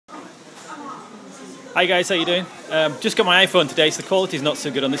Hi guys, how you doing? Just got my iPhone today, so the quality's not so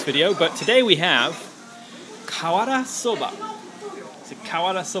good on this video, but today we have Kawara Soba. It's a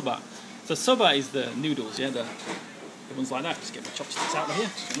Kawara Soba. So soba is the noodles, yeah, the ones like that. Just get the chopsticks out of here.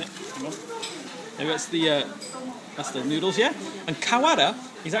 Come on. There that's the noodles, yeah? And Kawara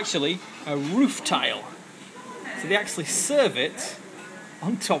is actually a roof tile. So they actually serve it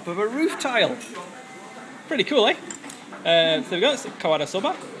on top of a roof tile. Pretty cool, eh? So there we go, it's the Kawara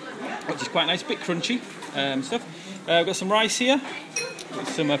Soba, which is quite nice, a bit crunchy stuff. We've got some rice here, with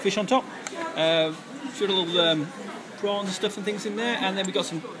some fish on top, a few little prawns and stuff and things in there, and then we've got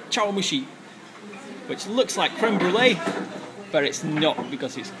some chawamushi, which looks like creme brulee, but it's not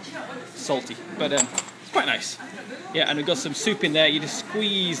because it's salty, but it's quite nice. Yeah, and we've got some soup in there. You just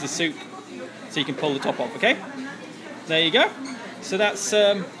squeeze the soup so you can pull the top off, okay? There you go. So that's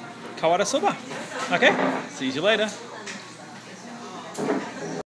Kawara Soba. Okay, see you later.